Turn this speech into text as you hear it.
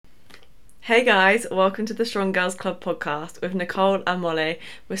Hey guys, welcome to the Strong Girls Club podcast with Nicole and Molly.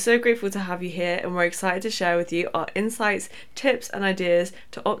 We're so grateful to have you here and we're excited to share with you our insights, tips and ideas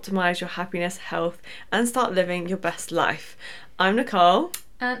to optimise your happiness, health and start living your best life. I'm Nicole.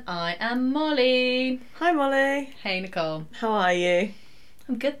 And I am Molly. Hi Molly. Hey Nicole. How are you?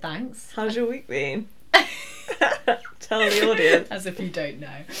 I'm good, thanks. How's your week been? Tell the audience. As if you don't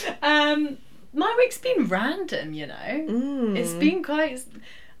know. My week's been random, you know. It's been quite...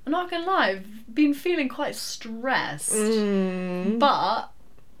 I'm not gonna lie, I've been feeling quite stressed. But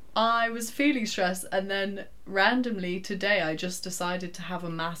I was feeling stressed and then randomly today I just decided to have a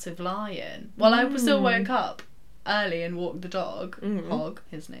massive lie-in. Well, I still woke up early and walked the dog. Hog,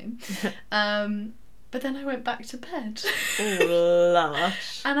 his name. But then I went back to bed. Oh,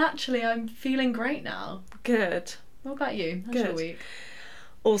 lush. And actually I'm feeling great now. Good. What about you? How's your week?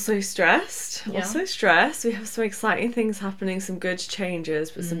 Also stressed. Yeah. We have some exciting things happening, some good changes,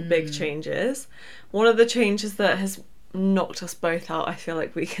 but some big changes. One of the changes that has knocked us both out, I feel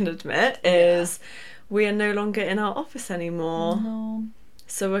like we can admit, is we are no longer in our office anymore. No.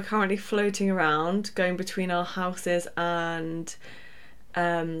 So we're currently floating around, going between our houses and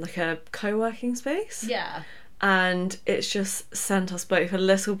like a co-working space. Yeah. And it's just sent us both a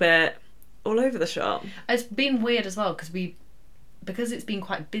little bit all over the shop. It's been weird as well because it's been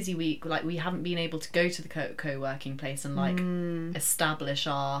quite a busy week, like we haven't been able to go to the co-working place and like establish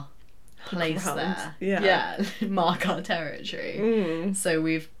our place there. Yeah. Mark our territory. So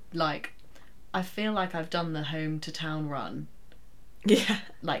we've like, I feel like I've done the home to town run. Yeah.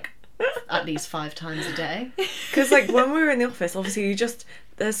 Like at least 5 times a day. Because like when we were in the office, obviously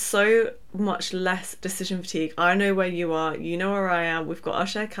there's so much less decision fatigue. I know where you are, you know where I am, we've got our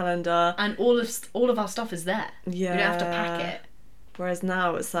shared calendar. And all of our stuff is there. Yeah. We don't have to pack it. Whereas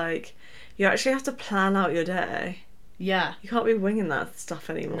now it's like, you actually have to plan out your day. Yeah. You can't be winging that stuff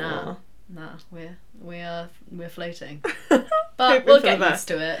anymore. No, we're floating. But we'll get used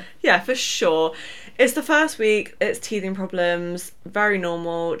to it. Yeah, for sure. It's the first week, it's teething problems, very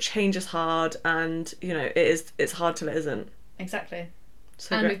normal, change is hard, and you know, it's hard till it isn't. Exactly.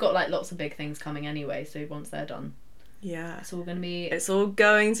 So and we've got like lots of big things coming anyway, so once they're done, yeah, it's all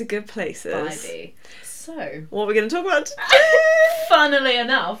going to good places. vibey. So, what are we going to talk about today? Funnily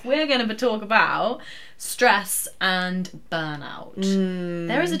enough, we're going to talk about stress and burnout.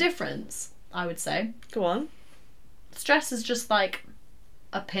 There is a difference, I would say. Go on. Stress is just like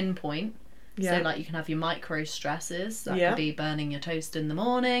a pinpoint. Yeah. So like you can have your micro stresses. That could be burning your toast in the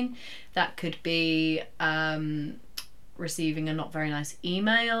morning. That could be receiving a not very nice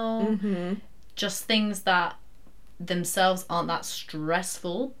email. Just things that themselves aren't that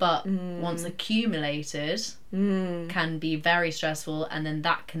stressful, but once accumulated can be very stressful, and then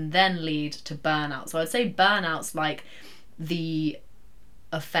that can then lead to burnout. So I'd say burnout's like the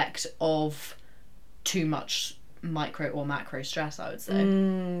effect of too much micro or macro stress, I would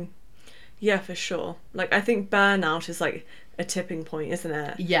say. Yeah, for sure. Like I think burnout is like a tipping point, isn't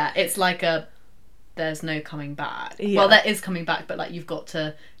it? Yeah, it's like there's no coming back. Yeah. Well, there is coming back, but like you've got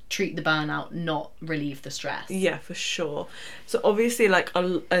to treat the burnout, not relieve the stress. Yeah, for sure. So obviously like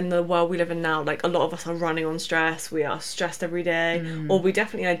in the world we live in now, like a lot of us are running on stress. We are stressed every day, or we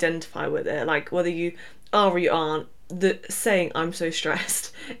definitely identify with it. Like whether you are or you aren't, the saying I'm so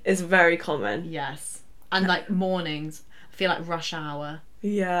stressed is very common. Yes. And like mornings, I feel like rush hour.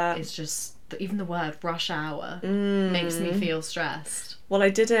 Yeah. It's just, even the word rush hour makes me feel stressed. Well,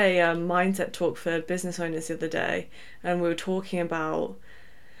 I did a mindset talk for business owners the other day, and we were talking about,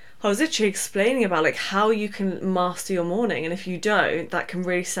 I was literally explaining about like how you can master your morning, and if you don't, that can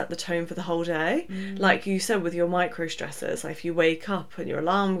really set the tone for the whole day. Like you said with your micro stressors, like if you wake up and your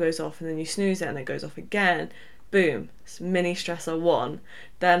alarm goes off and then you snooze it and it goes off again, boom, it's mini stressor 1.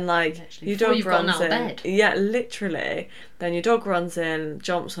 Then like Literally, your before dog you've runs gotten in. out of bed. Yeah, literally. Then your dog runs in,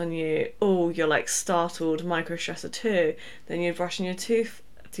 jumps on you. Oh, you're like startled, micro stressor 2. Then you're brushing your tooth.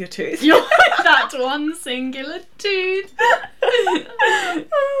 You're That one singular tooth. You're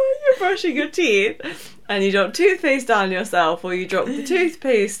brushing your teeth and you drop toothpaste down yourself, or you drop the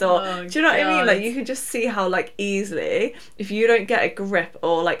toothpaste, or do you know what I mean? Like you can just see how like easily, if you don't get a grip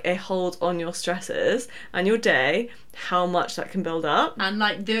or like a hold on your stresses and your day, how much that can build up. And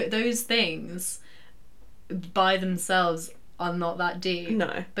like those things by themselves are not that deep.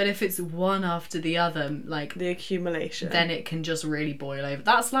 No. But if it's one after the other, like the accumulation, then it can just really boil over.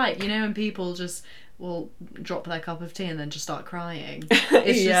 That's like, you know, when people just will drop their cup of tea and then just start crying.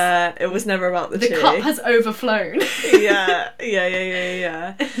 It's yeah, it was never about the tea. The cup has overflown.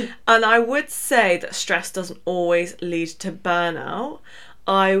 yeah. And I would say that stress doesn't always lead to burnout.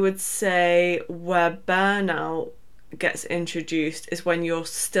 I would say where burnout gets introduced is when you're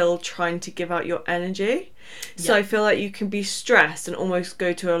still trying to give out your energy. So Yeah. I feel like you can be stressed and almost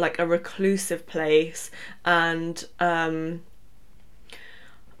go to a reclusive place, and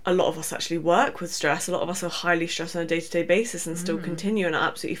a lot of us actually work with stress. A lot of us are highly stressed on a day-to-day basis and still continue and are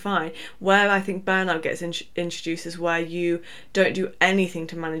absolutely fine. Where I think burnout gets introduced is where you don't do anything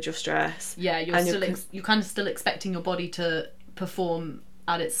to manage your stress. Yeah, you're kind of still expecting your body to perform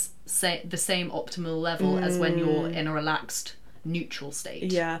at its the same optimal level as when you're in a relaxed, neutral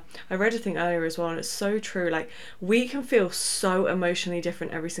state. Yeah, I read a thing earlier as well, and it's so true. Like, we can feel so emotionally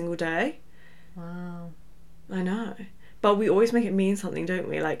different every single day. Wow. I know. But we always make it mean something, don't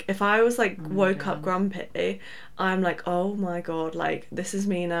we? Like, if I was like woke up grumpy, I'm like, oh my god, like, this is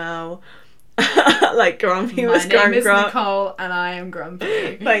me now. Like, grumpy was grumpy. My name is Nicole and I am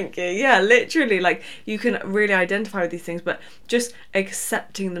grumpy. Thank you. Yeah, literally, like, you can really identify with these things, but just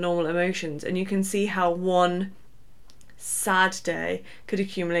accepting the normal emotions, and you can see how one sad day could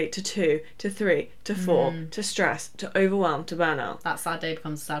accumulate to 2 to 3 to 4 to stress to overwhelm to burnout. That sad day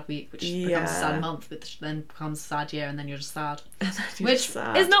becomes a sad week, which becomes a sad month, which then becomes a sad year, and then you're just sad. Which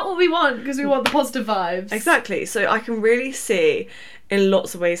is not what we want, because we want the positive vibes. Exactly. So I can really see in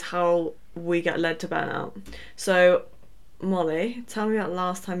lots of ways how we get led to burnout. So, Molly, tell me about the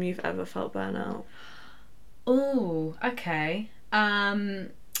last time you've ever felt burnout. Oh, okay.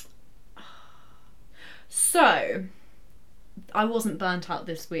 So, I wasn't burnt out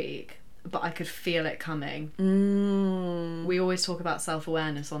this week, but I could feel it coming. We always talk about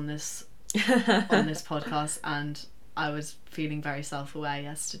self-awareness on this podcast, and I was feeling very self-aware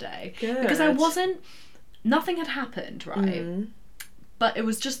yesterday. Good. Because nothing had happened, right? But it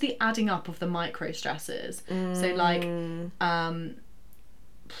was just the adding up of the micro stresses. So like,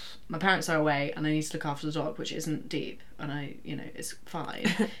 my parents are away and I need to look after the dog, which isn't deep, and it's fine.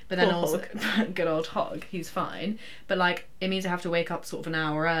 But then also, good old Hog, he's fine. But like, it means I have to wake up sort of an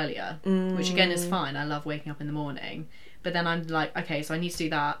hour earlier, which again is fine. I love waking up in the morning. But then I'm like, okay, so I need to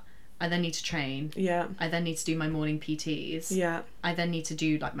do that. I then need to train. Yeah. I then need to do my morning PTs. Yeah. I then need to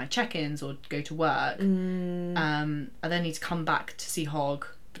do like my check-ins or go to work. I then need to come back to see Hog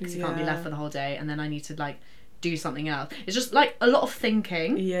because he can't be left for the whole day, and then I need to like do something else. It's just like a lot of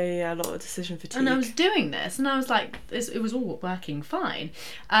thinking. Yeah, a lot of decision fatigue. And I was doing this, and I was like, it was all working fine.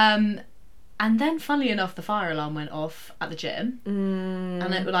 And then, funnily enough, the fire alarm went off at the gym,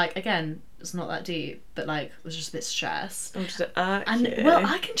 and it was like, again, it's not that deep, but like, I was just a bit stressed. Oh, did it irk and you? well,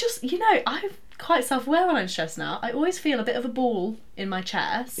 I can just, I'm quite self-aware when I'm stressed now. I always feel a bit of a ball in my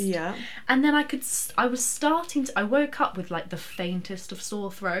chest. Yeah. And then I woke up with like the faintest of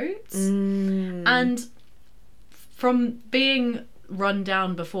sore throats, and from being run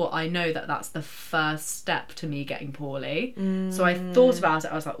down before, I know that that's the first step to me getting poorly. So I thought about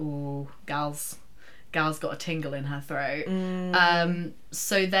it. I was like, ooh, gal's got a tingle in her throat.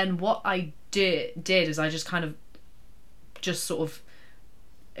 So then what I did is I just kind of just sort of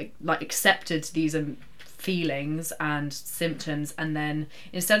like accepted these feelings and symptoms, and then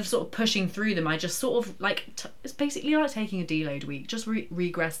instead of sort of pushing through them, I just sort of like it's basically like taking a deload week, just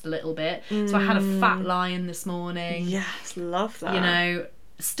regressed a little bit. So I had a fat lion this morning. Yes, love that.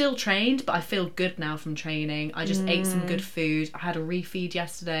 Still trained, but I feel good now from training. I just ate some good food. I had a refeed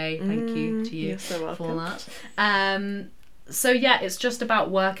yesterday. Thank you to you. You're so welcome. For that. So yeah, it's just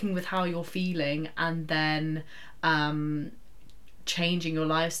about working with how you're feeling, and then changing your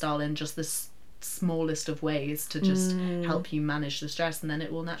lifestyle in just the smallest of ways to just help you manage the stress, and then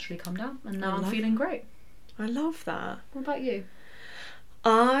it will naturally come down. And now I'm feeling great. I love that. What about you?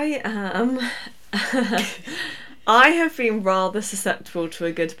 I have been rather susceptible to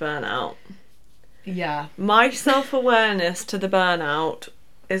a good burnout. Yeah. My self-awareness to the burnout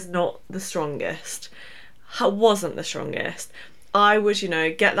is not the strongest. Wasn't the strongest. I would,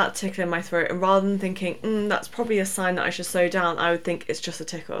 get that tickle in my throat, and rather than thinking, that's probably a sign that I should slow down, I would think it's just a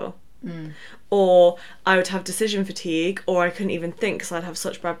tickle. Or I would have decision fatigue, or I couldn't even think because I'd have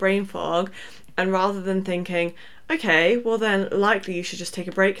such bad brain fog. And rather than thinking, okay, well then likely you should just take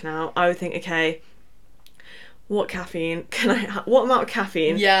a break now, I would think, okay, what caffeine what amount of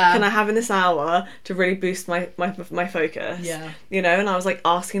caffeine can I have in this hour to really boost my focus? Yeah. And I was like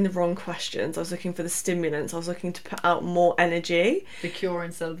asking the wrong questions. I was looking for the stimulants. I was looking to put out more energy. The cure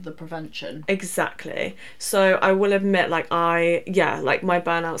instead of the prevention. Exactly. So I will admit, like my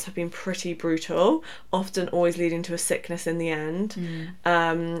burnouts have been pretty brutal, often always leading to a sickness in the end.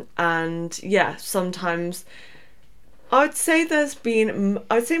 And yeah, sometimes I'd say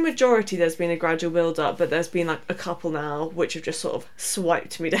majority there's been a gradual build up, but there's been like a couple now which have just sort of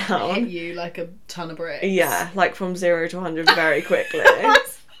swiped me down. Hit you like a ton of bricks. Yeah, like from 0 to 100 very quickly.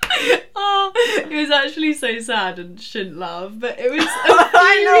 Oh, it was actually so sad and shouldn't laugh, but it was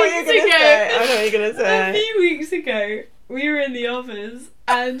I know what you're gonna say. I know what you're gonna say. A few weeks ago, we were in the office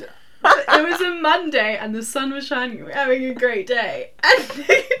and it was a Monday and the sun was shining. We were having a great day. And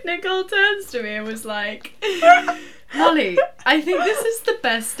Nicole turns to me and was like, Molly, I think this is the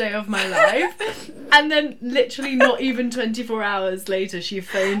best day of my life. And then literally not even 24 hours later, she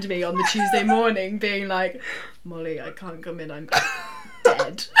phoned me on the Tuesday morning being like, Molly, I can't come in, I'm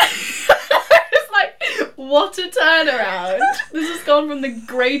dead. It's like, what a turnaround. This has gone from the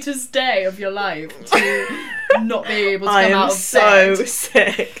greatest day of your life to not being able to come out of bed. I am so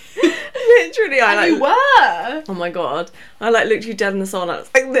sick. Literally, You were. Oh my god. I looked you dead in the sun. I was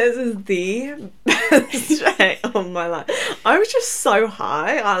like, this is the best day of my life. I was just so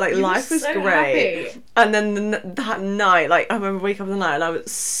high. Life was so great. Happy. And then that night, I remember waking up in the night and I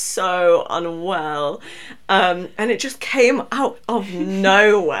was so unwell. And it just came out of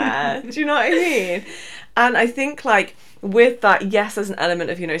nowhere. Do you know what I mean? And I think with that, yes, there's an element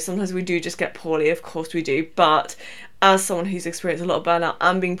of, sometimes we do just get poorly, of course we do, but as someone who's experienced a lot of burnout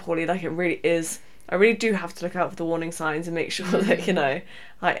and being poorly, it really is, I really do have to look out for the warning signs and make sure that,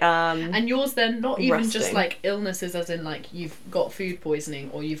 I am. And yours then, not even resting. just illnesses as in you've got food poisoning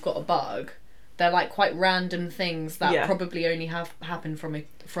or you've got a bug. They're quite random things that probably only have happened from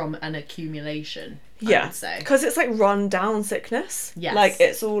an accumulation. I would say. Because it's run down sickness. Yes.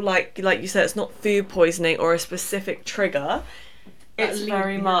 It's all like you said, it's not food poisoning or a specific trigger. It's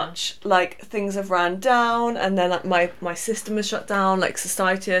very much things have ran down and then my system is shut down,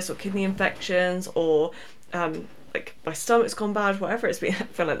 cystitis or kidney infections or my stomach's gone bad, whatever it's been. I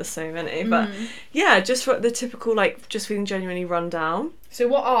feel like there's so many, but just for the typical just feeling genuinely run down. So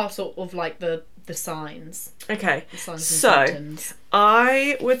what are sort of the signs? Okay, the signs and so symptoms.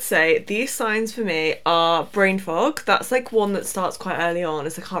 I would say these signs for me are brain fog. That's one that starts quite early on,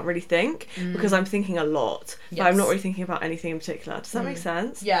 as I can't really think because I'm thinking a lot, but I'm not really thinking about anything in particular. Does that make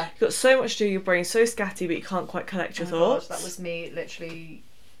sense? Yeah. You've got so much to do, your brain's so scatty, but you can't quite collect your thoughts. Gosh, that was me literally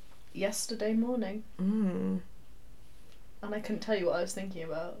yesterday morning. And I couldn't tell you what I was thinking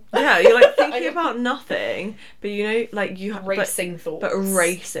about. Yeah, you're thinking about nothing, but you have racing thoughts. But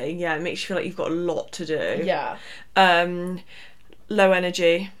racing, it makes you feel like you've got a lot to do. Yeah. Low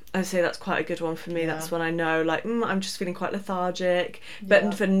energy. I'd say that's quite a good one for me. That's when I know I'm just feeling quite lethargic,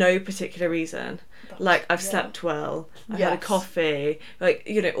 but for no particular reason. I've slept well, I've had a coffee, but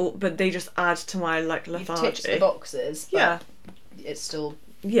they just add to my lethargy. You've ticked the boxes, but it's still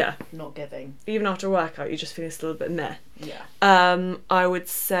not giving. Even after a workout, you're just feeling still a bit meh. Yeah. I would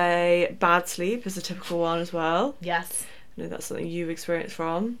say bad sleep is a typical one as well. Yes. I know that's something you've experienced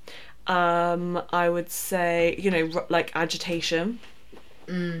from. I would say, agitation.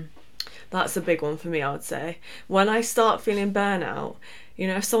 That's a big one for me, I would say. When I start feeling burnout,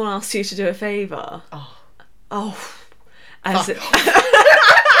 if someone asks you to do a favour. As it...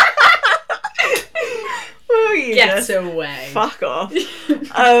 Get away. Fuck off.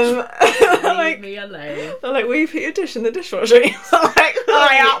 Leave me alone. They're will you put your dish in the dishwasher?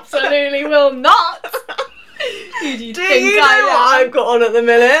 I absolutely will not. Who do you think you know what I've got on at the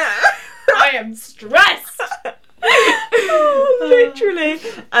minute? I am stressed. Literally.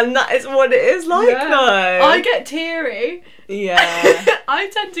 And that is what it is though. I get teary. Yeah. I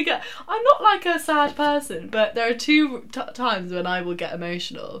tend to get... I'm not a sad person, but there are two times when I will get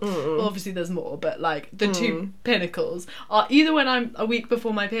emotional. Well, obviously there's more, but the two pinnacles are either when I'm a week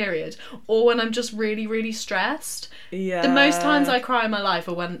before my period or when I'm just really, really stressed. Yeah. The most times I cry in my life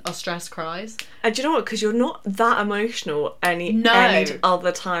are when a stress cries. And do you know what? Because you're not that emotional any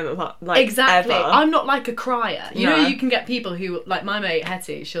other time apart, exactly. Ever. I'm not a crier. You know, you can get people who, my mate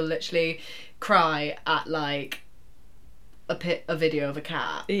Hetty, she'll literally cry at a video of a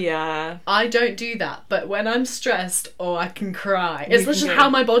cat. Yeah. I don't do that, but when I'm stressed, I can cry. It's just how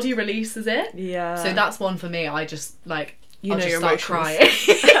my body releases it. Yeah. So that's one for me. I just I'll just your start emotions. crying.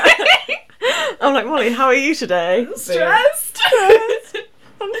 I'm Molly, how are you today? Stressed.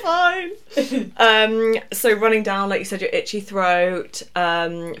 I'm fine. So running down, like you said, your itchy throat.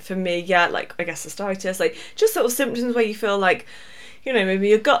 For me, I guess cystitis, just sort of symptoms where you feel maybe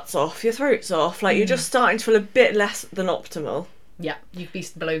your gut's off, your throat's off, you're just starting to feel a bit less than optimal. Yeah, you'd be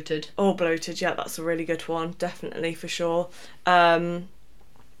bloated. Or bloated, that's a really good one, definitely, for sure. And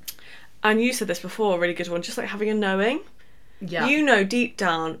you said this before, a really good one, just having a knowing. Yeah. Deep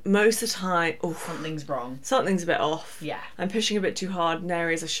down, most of the time, something's wrong. Something's a bit off. Yeah. I'm pushing a bit too hard in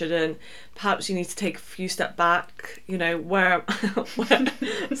areas I shouldn't. Perhaps you need to take a few steps back, where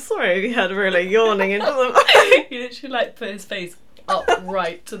sorry, he had really yawning into them. He literally put his face up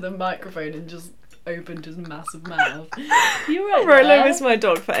right to the microphone and just opened his massive mouth. You're right. Rolo is my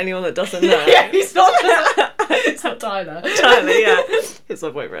dog, for anyone that doesn't know. Yeah, he's not. It's not Tyler. Tyler, yeah, he's my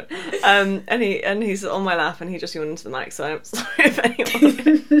boyfriend. And he's on my lap, and he just yawned into the mic. So I'm sorry if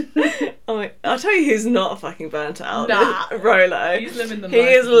anyone. I'll tell you who's not fucking burnt out. Nah, Rolo. He's living the life. He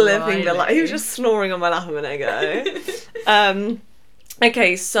is living the life. He was just snoring on my lap a minute ago.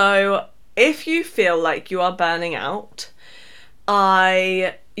 Okay, so if you feel like you are burning out,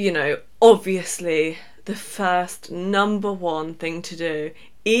 obviously the first number one thing to do,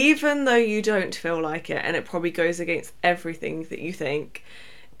 even though you don't feel like it, and it probably goes against everything that you think,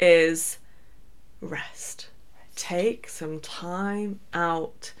 is rest. Take some time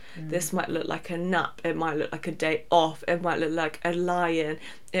out. This might look like a nap, it might look like a day off, it might look like a lie-in,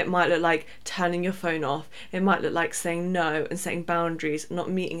 it might look like turning your phone off, it might look like saying no and setting boundaries,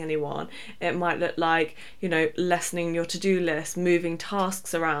 not meeting anyone, it might look like, lessening your to-do list, moving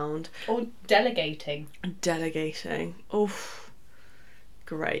tasks around. Or delegating. Oof.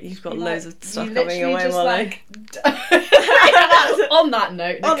 Great, you've got loads of stuff coming your way, just Molly. On that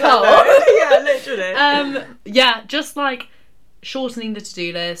note, Nicole. Yeah, literally. Yeah, just like shortening the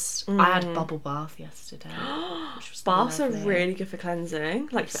to-do list. I had a bubble bath yesterday, which was Baths lovely. are really good for cleansing,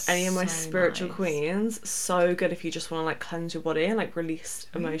 like for any of my spiritual queens. So good if you just want to like cleanse your body and like release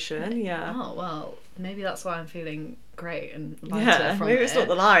emotion. Yeah. Oh well, maybe that's why I'm feeling great and lighter from maybe it's not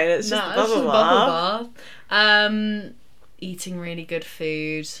the line, it's just the bubble bubble bath. Eating really good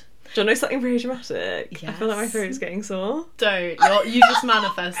food. Do you know something really dramatic? Yes. I feel like my throat is getting sore. Don't. You just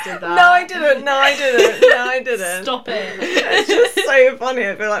manifested that. No, I didn't. Stop it. It's just so funny.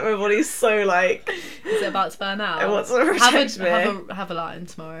 I feel like my body's so like... Is it about to burn out? It wants to protect me. Have a line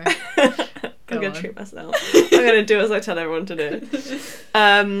tomorrow. I'm going to treat myself. I'm going to do as I tell everyone to do.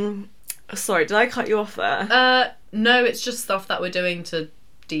 Sorry, did I cut you off there? No, it's just stuff that we're doing to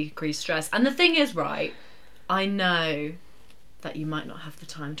decrease stress. And the thing is, right, I know that you might not have the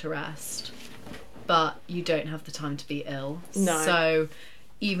time to rest, but you don't have the time to be ill. No. So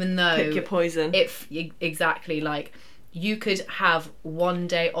even though... Pick your poison. Exactly, like, you could have one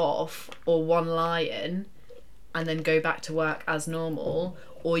day off or one lie-in and then go back to work as normal,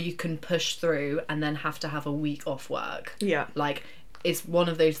 or you can push through and then have to have a week off work. Yeah. Like, it's one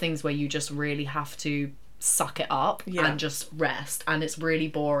of those things where you just really have to suck it up and just rest, and it's really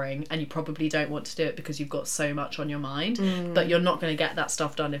boring and you probably don't want to do it because you've got so much on your mind, but you're not going to get that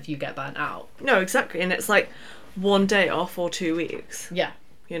stuff done if you get burnt out. No, exactly. And it's like one day off or 2 weeks. Yeah.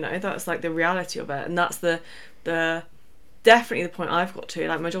 That's like the reality of it, and that's the definitely the point I've got to.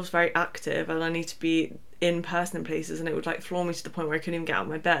 Like, my job's very active and I need to be in person in places, and it would like floor me to the point where I couldn't even get out of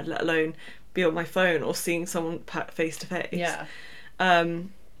my bed, let alone be on my phone or seeing someone face to face. Yeah.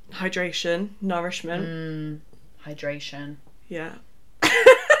 Hydration, nourishment. Hydration. Yeah. You're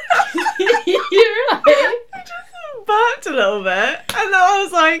right. I just burped a little bit, and then I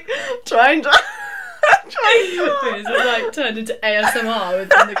was like trying to It's like turned into ASMR with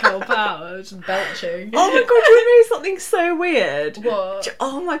Nicole Power, just belching. Oh my god, you know something so weird? What?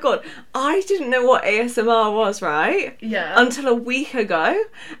 Oh my god, I didn't know what ASMR was, right? Yeah. Until a week ago,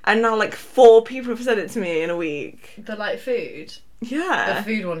 and now like 4 people have said it to me in a week. The like food. Yeah. The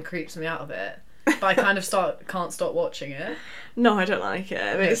food one creeps me out a bit, but I kind of can't stop watching it. No, I don't like it.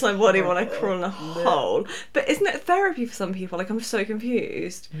 It makes my body want to crawl in a hole. But isn't it therapy for some people? Like, I'm so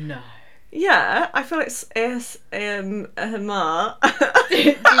confused. No. Yeah, I feel like it's ASMR. Do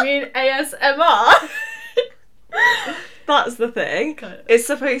you mean ASMR? That's the thing. Kind of. It's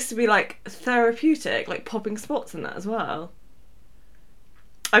supposed to be like therapeutic, like popping spots in that as well.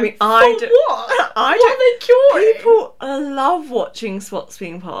 I mean, I do. What? I What are they curing? People love watching spots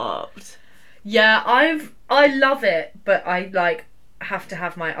being popped. Yeah, I love it, but I like have to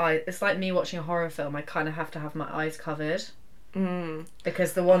have my eyes. It's like me watching a horror film. I kind of have to have my eyes covered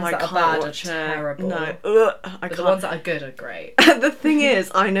because the ones that are bad are terrible. No, I but can't. the ones that are good are great. The thing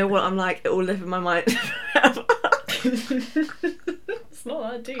is, I know what I'm like. It will live in my mind forever. It's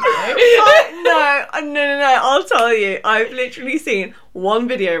not that deep, though. No. I'll tell you. I've literally seen one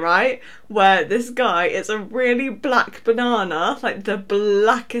video, right, where this guy, it's a really black banana, like the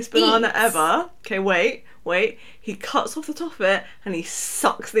blackest banana ever. Okay, wait. He cuts off the top of it and he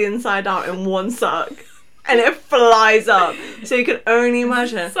sucks the inside out in one suck. And it flies up. So you can only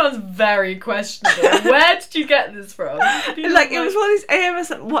imagine. Sounds very questionable. Where did you get this from? Like, it was one of these AMS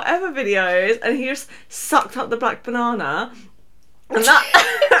whatever videos, and he just sucked up the black banana. And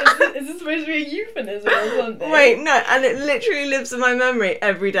that is this supposed to be a euphemism or something? Wait, no, and it literally lives in my memory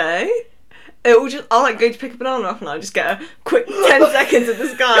every day. I'll like go to pick a banana up and I'll just get a quick 10 seconds of the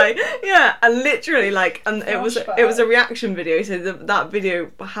sky. Yeah, and literally like, and it was a reaction video, so that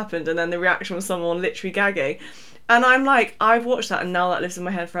video happened and then the reaction was someone literally gagging. And I'm like, I've watched that and now that lives in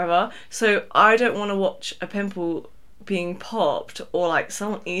my head forever. So I don't want to watch a pimple being popped or like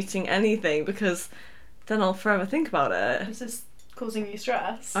someone eating anything because then I'll forever think about it. Is this causing you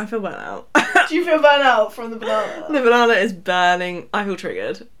stress? I feel burnt out. Do you feel burnt out from the banana? The banana is burning. I feel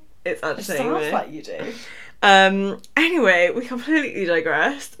triggered. It's actually It sounds like you do. Anyway, we completely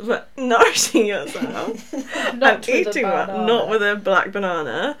digressed, but nourishing yourself and eating that, not with a black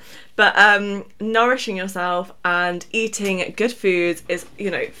banana, but nourishing yourself and eating good foods is,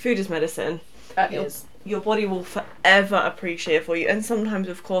 food is medicine. That is. Your body will forever appreciate for you. And sometimes,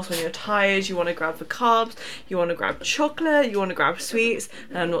 of course, when you're tired, you want to grab the carbs, you want to grab chocolate, you want to grab sweets.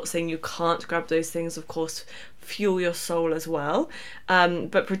 And I'm not saying you can't grab those things, of course, fuel your soul as well.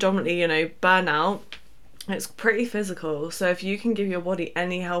 But predominantly, burnout, it's pretty physical. So if you can give your body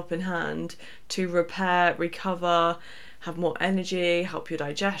any help in hand to repair, recover, have more energy, help your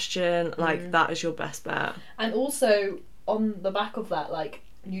digestion, that is your best bet. And also, on the back of that, like,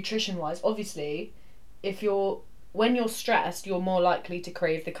 nutrition-wise, obviously, when you're stressed, you're more likely to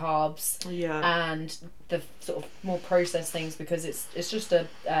crave the carbs and the sort of more processed things because it's just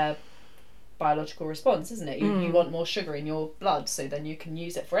a biological response, isn't it? You want more sugar in your blood so then you can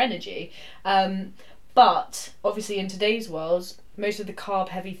use it for energy. But obviously in today's world, most of the carb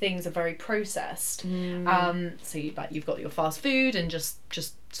heavy things are very processed. So you've got your fast food and just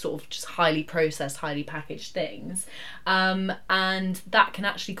sort of just highly processed, highly packaged things, and that can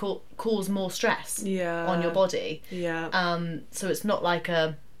actually cause more stress on your body. So it's not like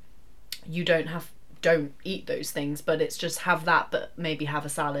you don't eat those things, but it's just have that, but maybe have a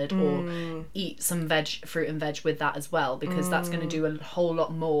salad or eat some fruit and veg with that as well, because that's going to do a whole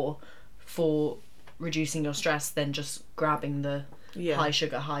lot more for reducing your stress than just grabbing the high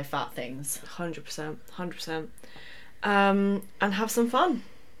sugar, high fat things. 100%. And have some fun.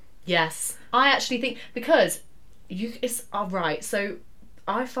 Yes, I actually think because it's right. So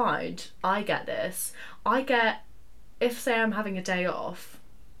I find I get this. If say I'm having a day off,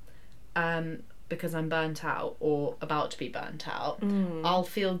 because I'm burnt out or about to be burnt out, I'll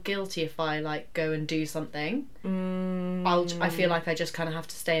feel guilty if I like go and do something. I feel like I just kind of have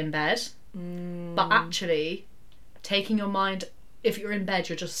to stay in bed. But actually, taking your mind, if you're in bed,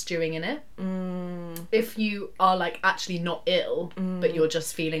 you're just stewing in it. If you are like actually not ill, but you're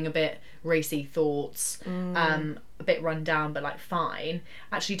just feeling a bit racy thoughts, a bit run down, but like fine,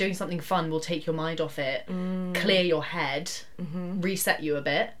 actually doing something fun will take your mind off it, clear your head, reset you a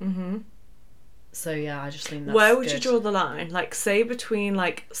bit. So yeah, I just think that's Where would good. you draw the line? Like say between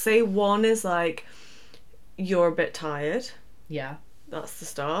say one is like you're a bit tired. Yeah. That's the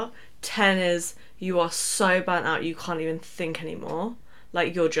start. 10 is you are so burnt out you can't even think anymore.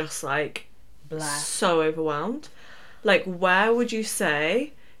 Like you're just like so overwhelmed. Like where would you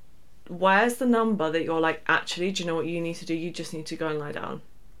say, where's the number that you're like, actually, do you know what you need to do? You just need to go and lie down.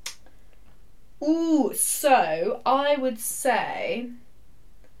 Ooh, so I would say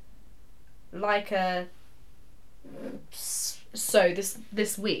like so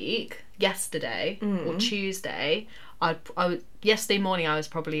this week, yesterday or Tuesday, yesterday morning I was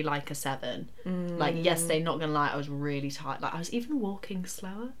probably like a 7. Like yesterday, not gonna lie, I was really tired. Like I was even walking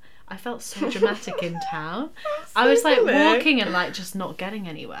slower. I felt so dramatic in town. I was like walking and like just not getting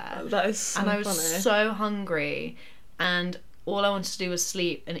anywhere. That is so funny. And I was so hungry, and all I wanted to do was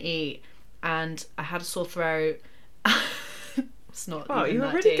sleep and eat, and I had a sore throat. It's not. Wow, even you were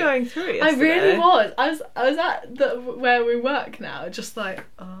that really deep. going through it I yesterday. really was. I was at where we work now, just like,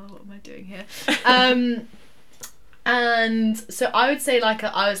 oh, what am I doing here? And so I would say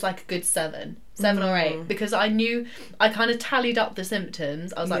I was like a good 7 or 8, because I knew I kind of tallied up the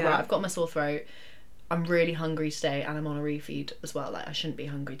symptoms. I was like, right, I've got my sore throat, I'm really hungry today, and I'm on a refeed as well. Like I shouldn't be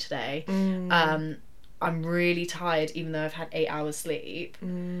hungry today. I'm really tired, even though I've had 8 hours sleep,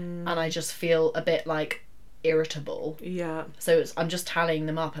 and I just feel a bit like irritable. Yeah. So I'm just tallying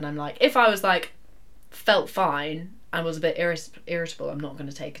them up, and I'm like, if I was like felt fine and was a bit irritable, I'm not going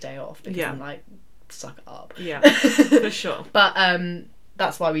to take a day off, because I'm like, suck it up. Yeah, for sure. But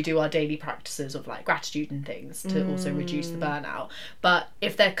that's why we do our daily practices of like gratitude and things to also reduce the burnout. But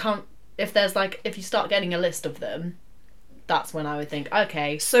if you start getting a list of them, that's when I would think,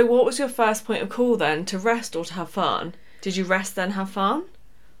 okay. So what was your first point of call then? To rest or to have fun? Did you rest then have fun?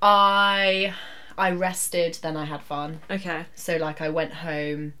 I rested, then I had fun. Okay. So like I went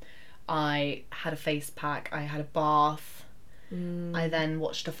home, I had a face pack, I had a bath, I then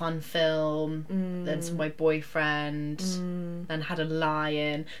watched a fun film, then saw my boyfriend, then had a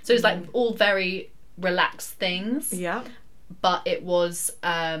lie-in. So it was like all very relaxed things. Yeah. But it was,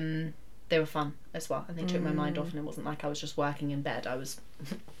 they were fun as well, and they took my mind off, and it wasn't like I was just working in bed. I was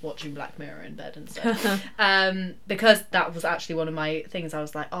watching Black Mirror in bed and stuff. Because that was actually one of my things. I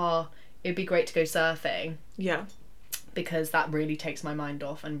was like, oh, it'd be great to go surfing. Yeah. Because that really takes my mind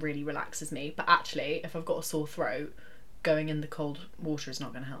off and really relaxes me. But actually, if I've got a sore throat, going in the cold water is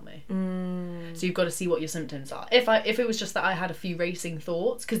not going to help me. So you've got to see what your symptoms are. If it was just that I had a few racing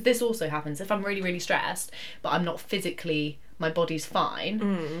thoughts, because this also happens if I'm really, really stressed, but I'm not physically, my body's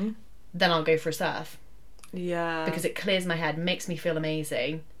fine, then I'll go for a surf. Yeah. Because it clears my head, makes me feel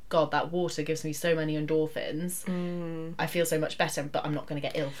amazing. God, that water gives me so many endorphins. I feel so much better, but I'm not going to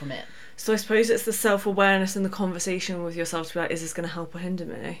get ill from it. So I suppose it's the self-awareness and the conversation with yourself to be like, is this going to help or hinder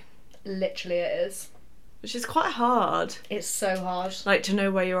me? Literally it is. Which is quite hard. It's so hard. Like, to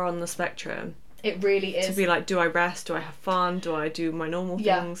know where you're on the spectrum. It really is. To be like, do I rest? Do I have fun? Do I do my normal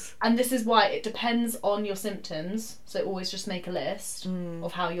things? And this is why it depends on your symptoms. So always just make a list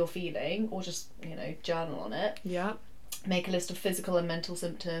of how you're feeling, or just, journal on it. Yeah. Make a list of physical and mental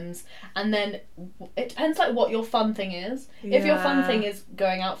symptoms, and then it depends like what your fun thing is. If your fun thing is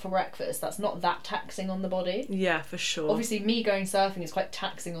going out for breakfast, that's not that taxing on the body. Yeah, for sure. Obviously me going surfing is quite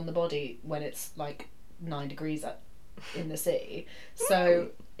taxing on the body when it's like 9 degrees in the sea. So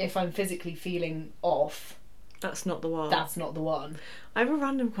if I'm physically feeling off, that's not the one. That's not the one. I have a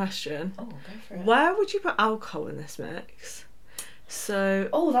random question. Oh, go for it. Where would you put alcohol in this mix? So...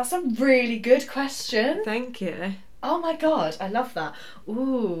 Oh, that's a really good question. Thank you. Oh my god, I love that.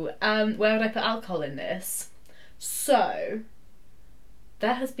 Ooh, where would I put alcohol in this? So,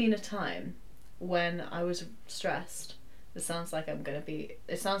 there has been a time when I was stressed. It sounds like I'm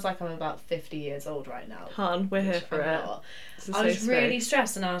about 50 years old right now. Han, we're here for it. I was really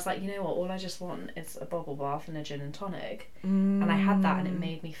stressed, and I was like, you know what, all I just want is a bubble bath and a gin and tonic. And I had that, and it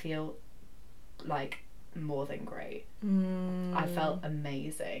made me feel like more than great. I felt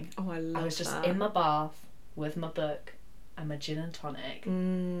amazing. Oh, I love that. I was just in my bath with my book and my gin and tonic,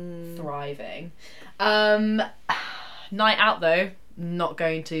 thriving. Night out though, not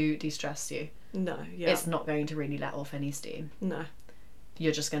going to de-stress you. No, yeah. It's not going to really let off any steam. No.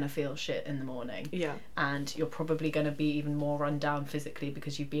 You're just going to feel shit in the morning. Yeah. And you're probably going to be even more run down physically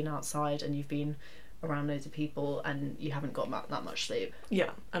because you've been outside and you've been around loads of people and you haven't got that much sleep.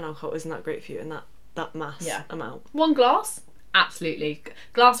 Yeah, and alcohol isn't that great for you in that mass amount. 1 glass? Absolutely.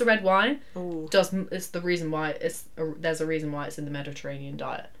 Glass of red wine it's the reason why there's a reason why it's in the Mediterranean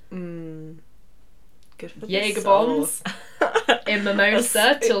diet. Good for Jaeger bombs in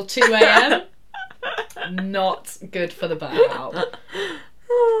mimosa till 2 a.m. Not good for the burnout.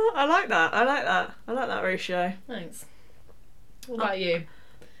 I like that ratio. Thanks. What about you?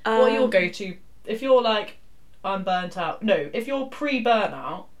 What are your go-to if you're like, I'm burnt out? No, if you're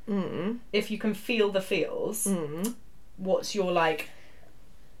pre-burnout, if you can feel the feels, what's your like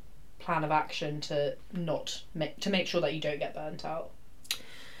plan of action to make sure that you don't get burnt out?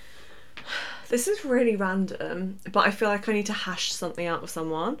 This is really random, but I feel like I need to hash something out with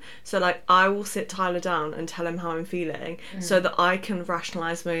someone. So like, I will sit Tyler down and tell him how I'm feeling so that I can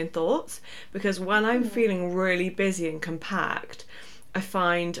rationalise my own thoughts. Because when I'm feeling really busy and compact, I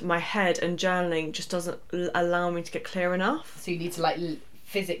find my head and journaling just doesn't allow me to get clear enough. So you need to like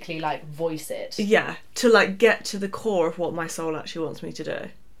physically like voice it. Yeah, to like get to the core of what my soul actually wants me to do.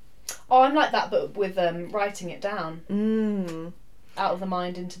 Oh, I'm like that, but with writing it down. Out of the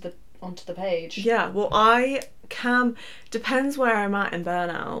mind onto the page. Yeah, well, depends where I'm at in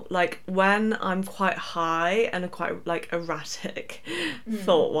burnout. Like, when I'm quite high and quite like erratic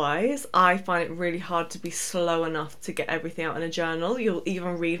thought wise, I find it really hard to be slow enough to get everything out in a journal. You'll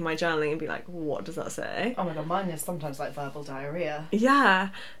even read my journaling and be like, what does that say? Oh my god, mine is sometimes like verbal diarrhea. Yeah,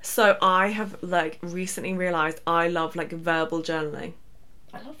 so I have like recently realised I love like verbal journaling.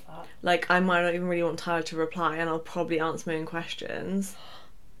 I love that. Like, I might not even really want Tyler to reply, and I'll probably answer my own questions.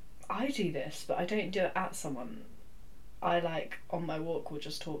 I do this, but I don't do it at someone. I like on my walk will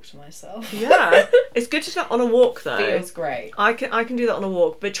just talk to myself. Yeah, it's good to do that on a walk though. Feels great. I can do that on a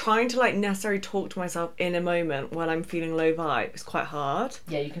walk, but trying to like necessarily talk to myself in a moment when I'm feeling low vibe is quite hard.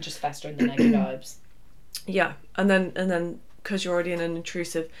 Yeah, you can just fester in the negative vibes. Yeah, and then because you're already in an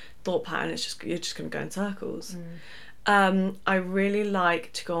intrusive thought pattern, you're just gonna go in circles. I really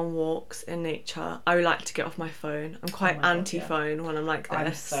like to go on walks in nature. I like to get off my phone. I'm quite anti-phone when I'm like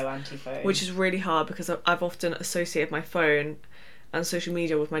this. I'm so anti-phone. Which is really hard because I've often associated my phone and social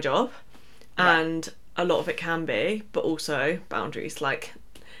media with my job. And a lot of it can be, but also boundaries. Like,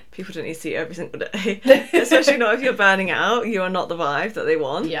 people don't need to see it every single day. Especially not if you're burning out. You are not the vibe that they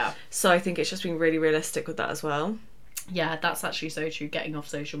want. Yeah. So I think it's just being really realistic with that as well. Yeah, that's actually so true. Getting off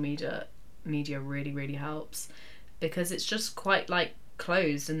social media really, really helps, because it's just quite like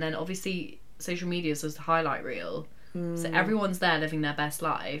closed, and then obviously social media is just a highlight reel. So everyone's there living their best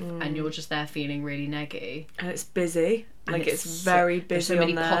life, and you're just there feeling really neggy. And it's busy. Like, it's very busy. There's so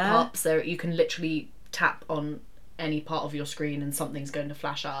many on there. pop-ups there. You can literally tap on any part of your screen and something's going to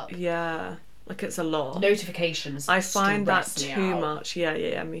flash up. Yeah. Like, it's a lot. Notifications. I find that stress me too out. much.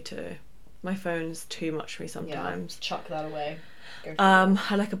 Yeah, me too. My phone's too much for me sometimes. Yeah, chuck that away.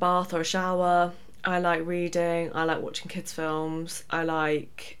 I like a bath or a shower. I like reading. I like watching kids' films. I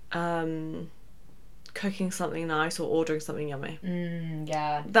like cooking something nice or ordering something yummy.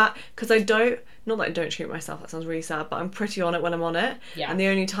 Yeah. That, because not that I don't treat myself, that sounds really sad, but I'm pretty on it when I'm on it. Yeah. And the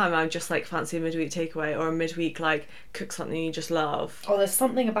only time I just like fancy a midweek takeaway or a midweek like cook something you just love. Oh, there's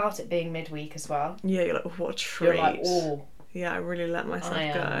something about it being midweek as well. Yeah, you're like, oh, what a treat. You're like, oh. Yeah, I really let myself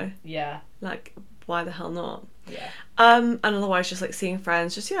go. Yeah. Like, why the hell not? Yeah. And otherwise just like seeing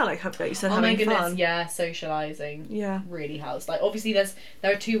friends, just like you said, having fun. Yeah, socialising. Yeah. Really helps. Like, obviously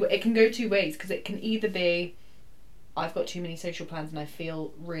it can go two ways, because it can either be, I've got too many social plans and I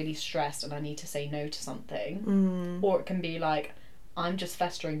feel really stressed and I need to say no to something. Or it can be like, I'm just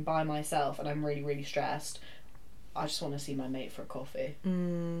festering by myself and I'm really, really stressed. I just want to see my mate for a coffee.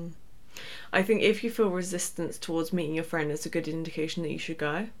 I think if you feel resistance towards meeting your friend, it's a good indication that you should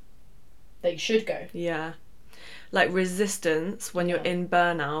go. That you should go. Yeah. Like, resistance when you're in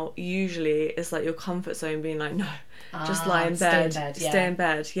burnout usually is like your comfort zone being like, no, just lie in bed. Stay in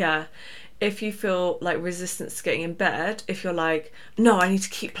bed, yeah. If you feel like resistance to getting in bed, if you're like, no, I need to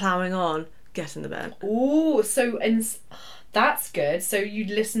keep ploughing on, get in the bed. Ooh, so that's good. So you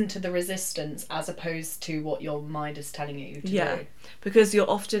listen to the resistance as opposed to what your mind is telling you to do. Because you're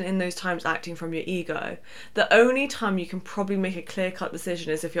often in those times acting from your ego. The only time you can probably make a clear-cut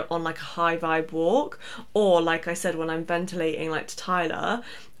decision is if you're on like a high vibe walk, or like I said, when I'm ventilating like to Tyler,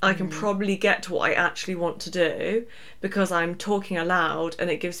 I can probably get to what I actually want to do because I'm talking aloud and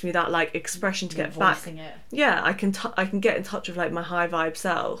it gives me that like expression to get back. It. Yeah, I can get in touch with like my high vibe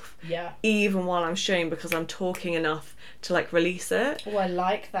self. Yeah. Even while I'm showing, because I'm talking enough to like release it. Oh, I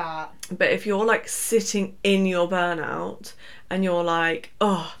like that. But if you're like sitting in your burnout and you're like,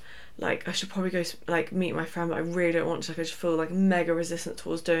 oh, like I should probably go like meet my friend, but I really don't want to, like I just feel like mega resistant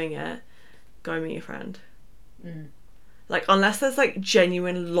towards doing it, go meet your friend. Like, unless there's like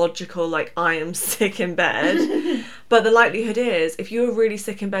genuine logical, like I am sick in bed. But the likelihood is, if you were really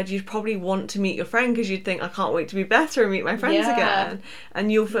sick in bed, you'd probably want to meet your friend because you'd think, I can't wait to be better and meet my friends again. And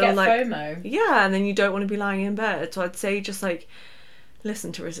you'll feel get like FOMO. Yeah, and then you don't want to be lying in bed. So I'd say just like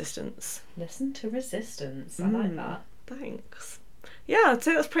listen to resistance. Listen to resistance. I like that. Thanks. Yeah, I'd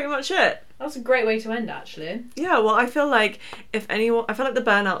say that's pretty much it. That's a great way to end, actually. Yeah, well, I feel like I feel like the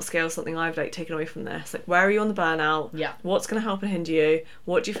burnout scale is something I've like taken away from this. Like, where are you on the burnout? Yeah. What's going to help and hinder you?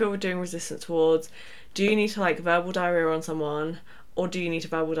 What do you feel we're doing resistance towards? Do you need to like verbal diarrhea on someone, or do you need to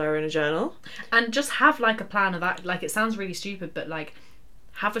verbal diarrhea in a journal? And just have like a plan of act. Like, it sounds really stupid, but like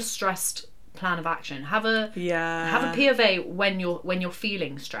have a stressed plan of action. Have a P of A when you're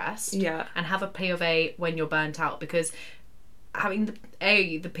feeling stressed. Yeah. And have a P of A when you're burnt out, because having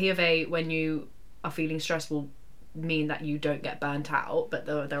the P of A when you are feeling stressed will mean that you don't get burnt out, but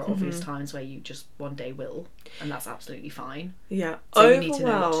there are obvious times where you just one day will, and that's absolutely fine. Yeah. So you need to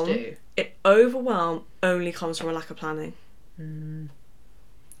know what to do. Overwhelm only comes from a lack of planning. And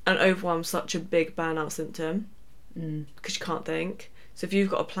overwhelm's such a big burnout symptom because you can't think. So if you've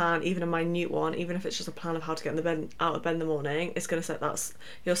got a plan, even a minute one, even if it's just a plan of how to get out of bed in the morning, it's going to set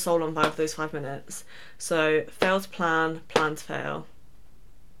your soul on fire for those 5 minutes. So fail to plan to fail.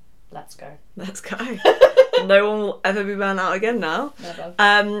 Let's go. No one will ever be burnt out again now.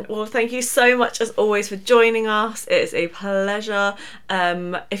 Never. Well, thank you so much as always for joining us. It is a pleasure.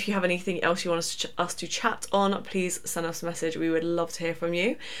 If you have anything else you want us to chat on, please send us a message. We would love to hear from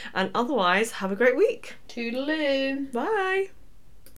you. And otherwise, have a great week. Toodaloo. Bye.